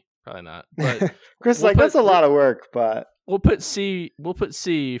 Maybe. Probably not. But Chris, that's a lot of work, but we'll put C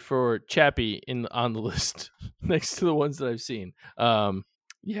for Chappie on the list next to the ones that I've seen.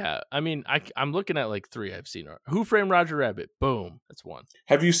 Yeah, I mean, I'm looking at like 3 I've seen. Who Framed Roger Rabbit? Boom, that's 1.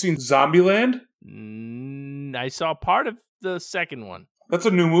 Have you seen Zombieland? I saw part of the second one. That's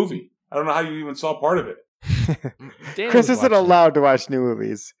a new movie. I don't know how you even saw part of it. Chris isn't allowed to watch new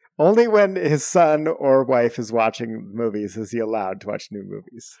movies. Only when his son or wife is watching movies is he allowed to watch new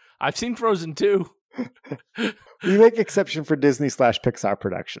movies. I've seen Frozen 2. We make exception for Disney/Pixar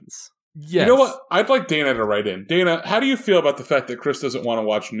productions. Yes. You know what? I'd like Dana to write in. Dana, how do you feel about the fact that Chris doesn't want to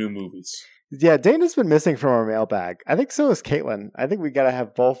watch new movies? Yeah, Dana's been missing from our mailbag. I think so is Caitlin. I think we got to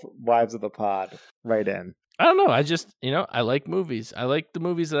have both wives of the pod write in. I don't know. I just, I like movies. I like the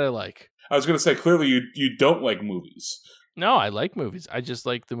movies that I like. I was going to say, clearly you don't like movies. No, I like movies. I just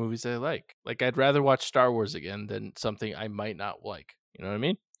like the movies that I like. Like, I'd rather watch Star Wars again than something I might not like. You know what I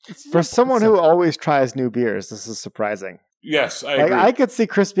mean? For someone who always tries new beers, this is surprising. Yes, I agree. I could see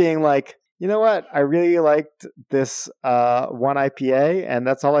Chris being like, you know what? I really liked this one IPA, and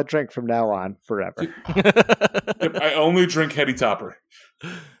that's all I drink from now on forever. I only drink Heady Topper.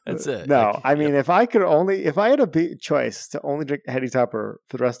 That's it. No, I mean, if I had a choice to only drink Heady Topper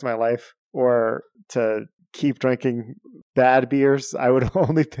for the rest of my life, or to keep drinking bad beers, I would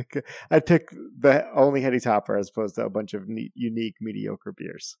I'd pick the only Heady Topper as opposed to a bunch of unique mediocre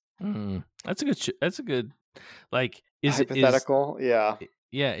beers. That's a good like is hypothetical. Yeah.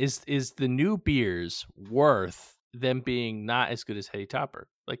 Is the new beers worth them being not as good as Heady Topper?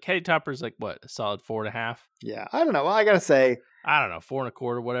 Like Heady Topper is like what, a solid 4.5? Yeah, I don't know. Well, I gotta say, I don't know,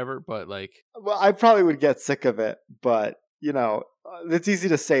 4.25, whatever. But like, well, I probably would get sick of it. But it's easy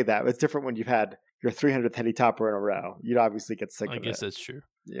to say that. It's different when you've had your 300th Heady Topper in a row. You'd obviously get sick of it. I guess that's true.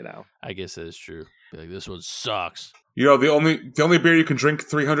 I guess that is true. Be like, this one sucks. The only beer you can drink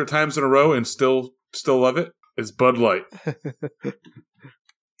 300 times in a row and still love it is Bud Light.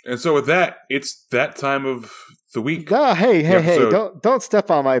 And so with that, it's that time of the week. No, hey, don't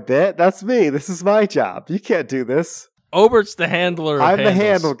step on my bit. That's me. This is my job. You can't do this. Obert's the handler. I'm the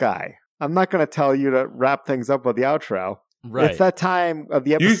handle guy. I'm not going to tell you to wrap things up with the outro. Right. It's that time of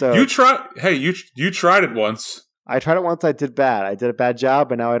the episode. You tried it once. I tried it once. I did bad. I did a bad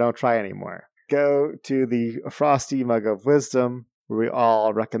job, and now I don't try anymore. Go to the Frosty Mug of Wisdom, where we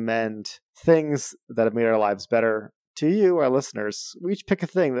all recommend things that have made our lives better. To you, our listeners, we each pick a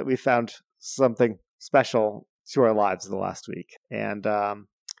thing that we found something special to our lives in the last week. And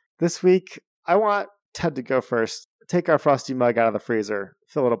this week, I want Ted to go first. Take our frosty mug out of the freezer,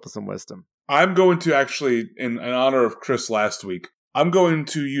 fill it up with some wisdom. I'm going to actually, in honor of Chris last week, I'm going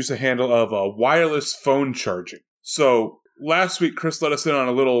to use the handle of wireless phone charging. So last week, Chris let us in on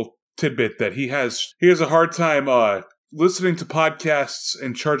a little tidbit that he has a hard time listening to podcasts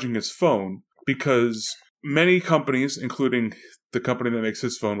and charging his phone because many companies, including the company that makes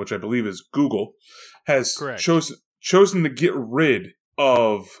his phone, which I believe is Google, has chosen to get rid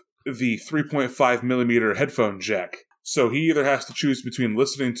of the 3.5 millimeter headphone jack. So he either has to choose between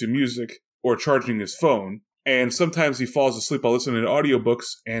listening to music or charging his phone, and sometimes he falls asleep while listening to audiobooks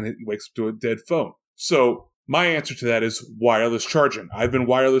and it wakes up to a dead phone. So my answer to that is wireless charging. I've been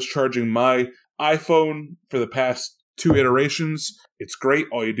wireless charging my iPhone for the past 2 iterations. It's great.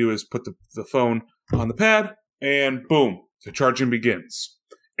 All you do is put the phone on the pad and boom, the charging begins.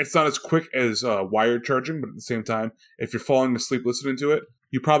 It's not as quick as wired charging, but at the same time, if you're falling asleep listening to it,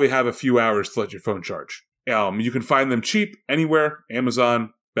 you probably have a few hours to let your phone charge. You can find them cheap anywhere.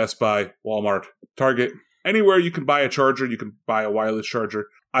 Amazon, Best Buy, Walmart, Target. Anywhere you can buy a charger, you can buy a wireless charger.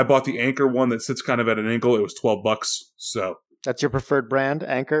 I bought the Anker one that sits kind of at an angle. It was $12. So that's your preferred brand,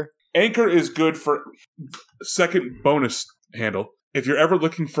 Anker? Anker is good for second bonus handle. If you're ever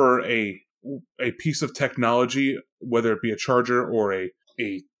looking for a piece of technology, whether it be a charger or a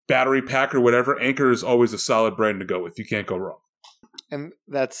battery pack or whatever, Anker is always a solid brand to go with. You can't go wrong. And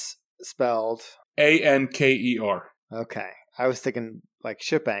that's spelled Anker. Okay. I was thinking like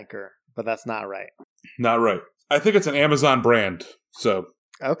Ship Anchor, but that's not right. Not right. I think it's an Amazon brand. So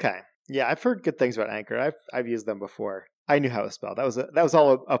okay. Yeah, I've heard good things about Anker. I've used them before. I knew how it was spelled. That was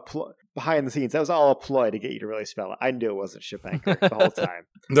all behind the scenes. That was all a ploy to get you to really spell it. I knew it wasn't Ship Anchor the whole time.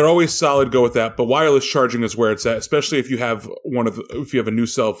 They're always solid. Go with that. But wireless charging is where it's at, especially if you have if you have a new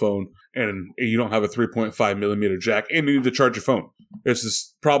cell phone and you don't have a 3.5 millimeter jack and you need to charge your phone. It's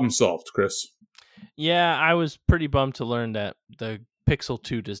this problem solved, Chris. Yeah, I was pretty bummed to learn that the Pixel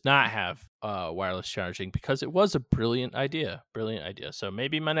 2 does not have wireless charging because it was a brilliant idea. So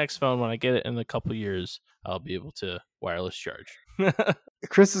maybe my next phone, when I get it in a couple years, I'll be able to wireless charge.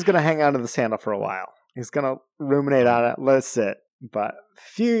 Chris is going to hang on to this handle for a while. He's going to ruminate on it, let it sit. But a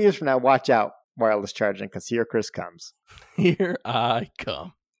few years from now, watch out, wireless charging, because here Chris comes. Here I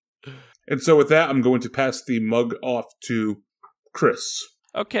come. And so with that, I'm going to pass the mug off to Chris.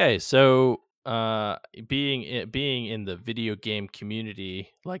 Okay, so being in the video game community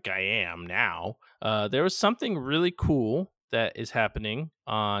like I am now, there was something really cool that is happening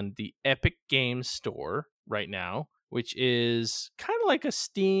on the Epic Games Store right now, which is kind of like a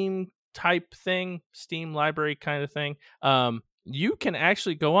Steam type thing, Steam library kind of thing. You can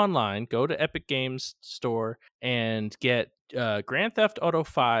actually go online, go to Epic Games Store, and get Grand Theft Auto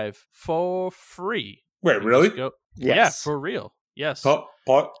 5 for free. Wait, really? Yes. Yeah, for real. Yes.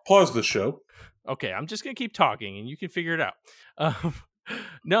 Pause the show. Okay, I'm just gonna keep talking, and you can figure it out.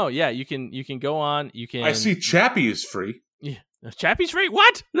 No, yeah, you can go on. You can. I see Chappie is free. Yeah, Chappie's free.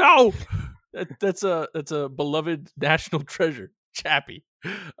 What? No, that's a beloved national treasure, Chappie.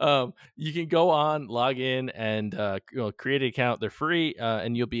 You can go on, log in, and create an account. They're free,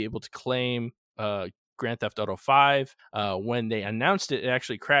 and you'll be able to claim Grand Theft Auto 5. When they announced it, it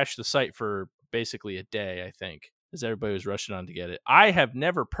actually crashed the site for basically a day, I think, as everybody was rushing on to get it. I have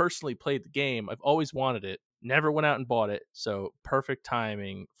never personally played the game. I've always wanted it. Never went out and bought it. So perfect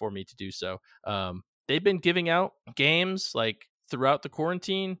timing for me to do so. They've been giving out games like throughout the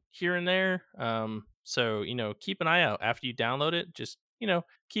quarantine here and there. So, keep an eye out after you download it. Just,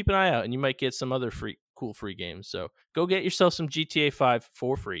 keep an eye out and you might get some other cool free games. So go get yourself some GTA 5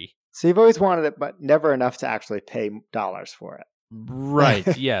 for free. So you've always wanted it, but never enough to actually pay dollars for it.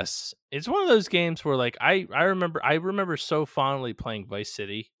 Right. Yes. It's one of those games where like I remember so fondly playing Vice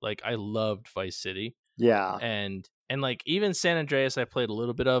City. Like I loved Vice City. Yeah. And like even San Andreas I played a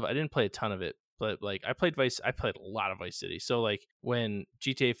little bit of. I didn't play a ton of it, but like I played a lot of Vice City. So like when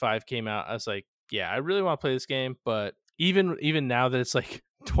GTA 5 came out, I was like, yeah, I really want to play this game, but even now that it's like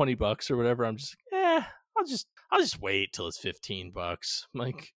 $20 or whatever, I'm just I'll just wait till it's $15.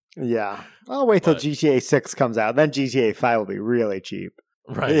 Like yeah, I'll wait till GTA 6 comes out. Then GTA 5 will be really cheap.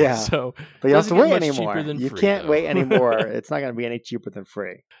 Right. Yeah. So, but you don't have to wait anymore. You free, can't though. wait anymore. It's not going to be any cheaper than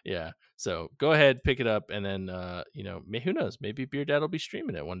free. Yeah. So go ahead, pick it up, and then who knows? Maybe Beer Dad will be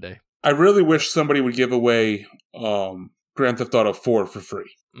streaming it one day. I really wish somebody would give away Grand Theft Auto 4 for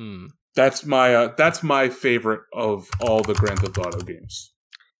free. That's my favorite of all the Grand Theft Auto games.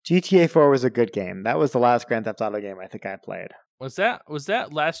 GTA 4 was a good game. That was the last Grand Theft Auto game I think I played. Was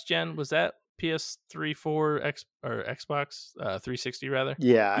that last gen? Was that PS3, 4, or Xbox 360 rather?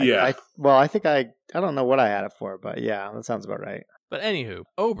 Yeah. I think I don't know what I had it for, but yeah, that sounds about right. But anywho,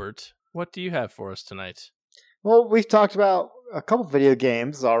 Obert, what do you have for us tonight? Well, we've talked about a couple video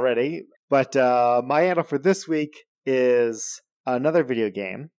games already, but my handle for this week is another video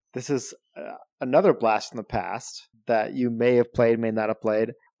game. This is another blast from the past that you may have played, may not have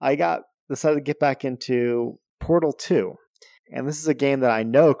played. I decided to get back into Portal 2, and this is a game that I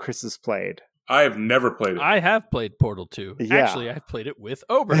know Chris has played. I have never played it. I have played Portal 2. Yeah. Actually, I've played it with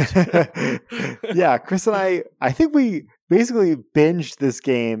Obert. Yeah, Chris and I think we basically binged this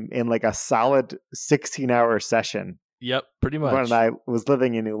game in like a solid 16-hour session. Yep, pretty much. When I was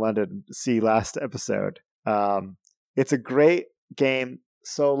living in New London, see last episode. It's a great game,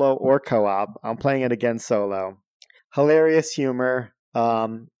 solo or co-op. I'm playing it again solo. Hilarious humor.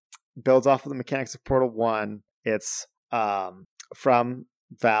 Builds off of the mechanics of Portal 1. It's from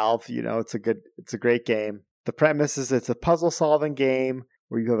Valve. It's a great game. The premise is it's a puzzle solving game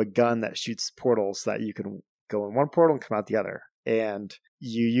where you have a gun that shoots portals that you can go in one portal and come out the other. And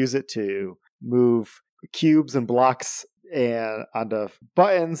you use it to move cubes and blocks and onto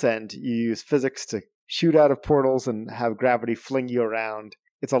buttons, and you use physics to shoot out of portals and have gravity fling you around.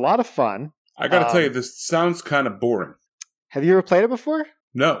 It's a lot of fun. I gotta tell you, this sounds kind of boring. Have you ever played it before?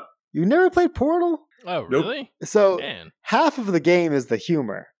 No. You never played Portal? Oh, really? So Man. Half of the game is the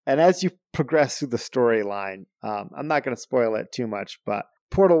humor. And as you progress through the storyline, I'm not going to spoil it too much, but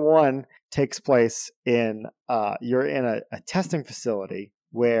Portal 1 takes place in, you're in a testing facility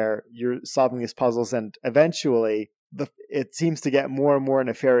where you're solving these puzzles, and eventually it seems to get more and more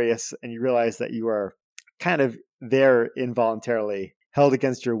nefarious, and you realize that you are kind of there involuntarily, held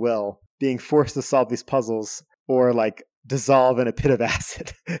against your will, being forced to solve these puzzles or like dissolve in a pit of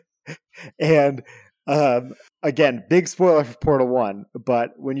acid. And again, big spoiler for Portal 1,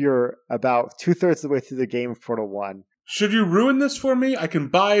 but when you're about 2/3 of the way through the game of Portal 1... Should you ruin this for me? I can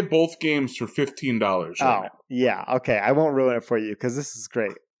buy both games for $15 right now. Yeah, okay. I won't ruin it for you because this is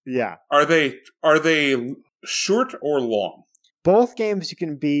great. Yeah. Are they short or long? Both games you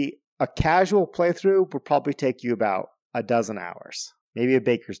can be... A casual playthrough would probably take you about a dozen hours. Maybe a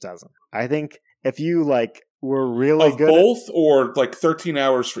baker's dozen. I think if you were really good both or 13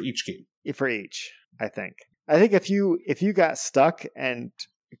 hours for each game? For each, I think. I think if you got stuck and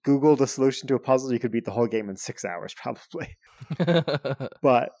Googled a solution to a puzzle, you could beat the whole game in 6 hours probably.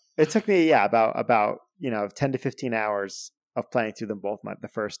 But it took me about 10 to 15 hours of playing through them both the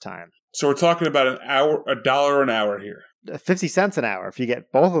first time. So we're talking about $1 an hour here. 50 cents an hour if you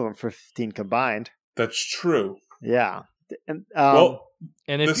get both of them for 15 combined. That's true. Yeah. And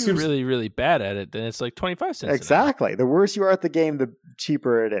and if you're really, really bad at it, then it's like 25 cents. Exactly. The worse you are at the game, the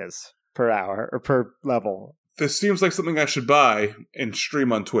cheaper it is per hour or per level. This seems like something I should buy and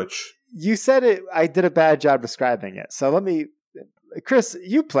stream on Twitch. You said it. I did a bad job describing it. So let me, Chris,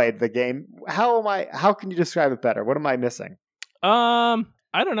 you played the game. How can you describe it better? What am I missing? I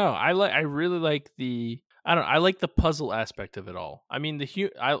don't know. I really like I like the puzzle aspect of it all. I mean,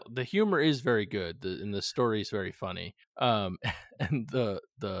 the humor is very good, and the story is very funny. And the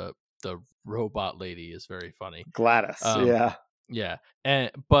robot lady is very funny. Gladys, yeah.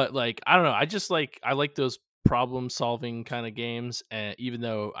 But I don't know. I like those problem solving kind of games, and even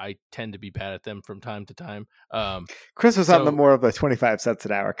though I tend to be bad at them from time to time. Chris was on the more of a 25 cents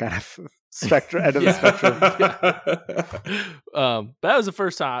an hour kind of spectrum end of the spectrum. That was the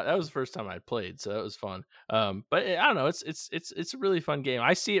first time I played, so that was fun. But I don't know, it's a really fun game.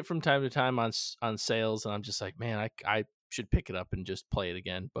 I see it from time to time on sales, and I'm just like, man, I should pick it up and just play it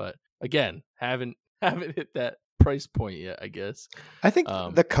again. But again, haven't hit that price point yet, I guess. I think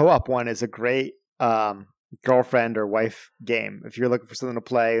the co-op one is a great girlfriend or wife game if you're looking for something to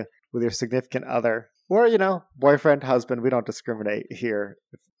play with your significant other, or boyfriend, husband. We don't discriminate here.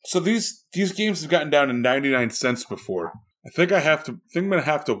 So these games have gotten down to 99 cents before. I think I'm gonna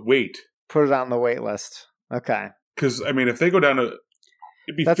have to wait. Put it on the wait list. Okay. Because I mean, if they go down to,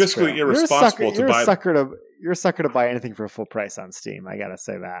 it'd be That's fiscally true. irresponsible to buy. You're a sucker to buy anything for full price on Steam. I gotta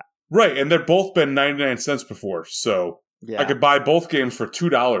say that. Right, and they've both been 99 cents before, so yeah. I could buy both games for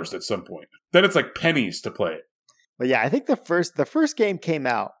 $2 at some point. Then it's like pennies to play it. But yeah, I think the first game came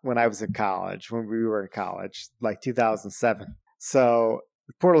out when I was in college, when we were in college, like 2007. So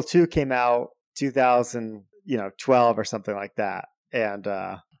Portal 2 came out 2012 or something like that. And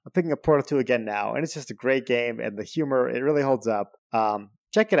I'm picking up Portal 2 again now, and it's just a great game, and the humor, it really holds up.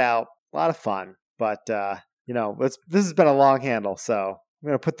 Check it out. A lot of fun. But this has been a long handle, so I'm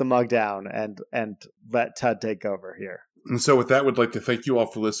going to put the mug down and let Tud take over here. And so with that, we'd like to thank you all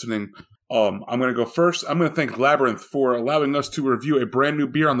for listening. I'm going to go first. I'm going to thank Labyrinth for allowing us to review a brand new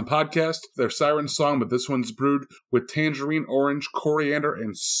beer on the podcast. Their Siren Song, but this one's brewed with tangerine, orange, coriander,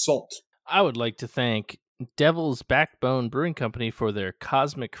 and salt. I would like to thank Devil's Backbone Brewing Company for their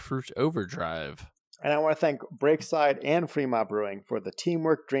Cosmic Fruit Overdrive. And I want to thank Breakside and Fremont Brewing for the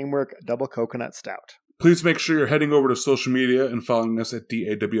Teamwork Dreamwork Double Coconut Stout. Please make sure you're heading over to social media and following us at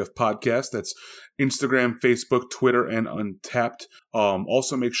DAWF Podcast. That's Instagram, Facebook, Twitter, and Untapped.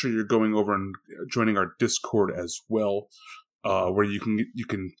 Also, make sure you're going over and joining our Discord as well, where you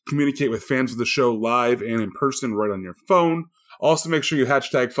can communicate with fans of the show live and in person right on your phone. Also, make sure you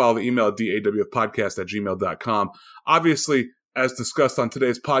hashtag follow the email at dawfpodcast@gmail.com. Obviously, as discussed on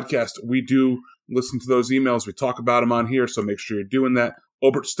today's podcast, we do listen to those emails. We talk about them on here, so make sure you're doing that.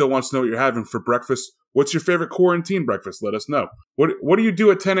 Obert still wants to know what you're having for breakfast. What's your favorite quarantine breakfast? Let us know. What do you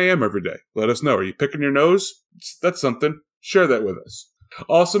do at 10 a.m. every day? Let us know. Are you picking your nose? That's something. Share that with us.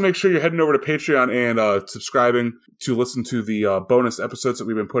 Also, make sure you're heading over to Patreon and subscribing to listen to the bonus episodes that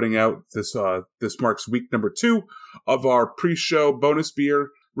we've been putting out. This marks week number 2 of our pre-show bonus beer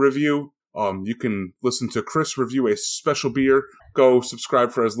review. You can listen to Chris review a special beer. Go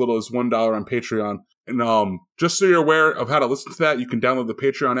subscribe for as little as $1 on Patreon. And just so you're aware of how to listen to that, you can download the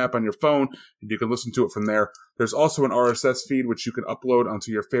Patreon app on your phone, and you can listen to it from there. There's also an RSS feed, which you can upload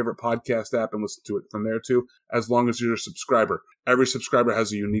onto your favorite podcast app and listen to it from there too, as long as you're a subscriber. Every subscriber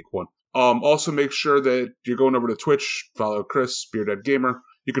has a unique one. Also, make sure that you're going over to Twitch. Follow Chris, Beardhead Gamer.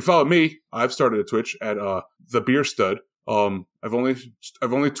 You can follow me. I've started a Twitch at The Beer Stud. I've only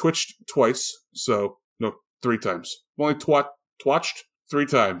twitched twice, so no, 3 times. I've only twatched 3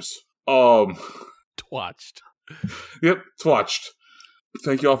 times. Twatched. Yep, twatched.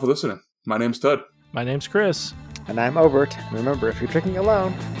 Thank you all for listening. My name's Tud. My name's Chris. And I'm Obert. Remember, if you're drinking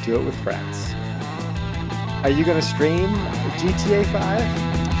alone, do it with friends. Are you going to stream GTA 5?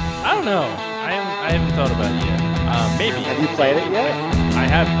 I don't know. I haven't thought about it yet. Maybe. Have you played it yet? I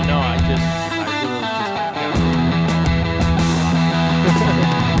have. No, I literally just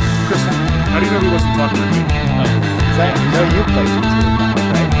Chris, how do you know he wasn't talking to me? Because I know you played GTA 5,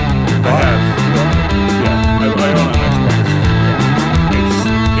 right? I have. Yeah, I own an Xbox.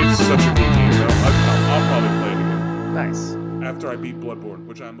 Yeah. It's such a good game, though. I'll probably play it again. Nice. After I beat Bloodborne,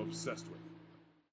 which I'm obsessed with.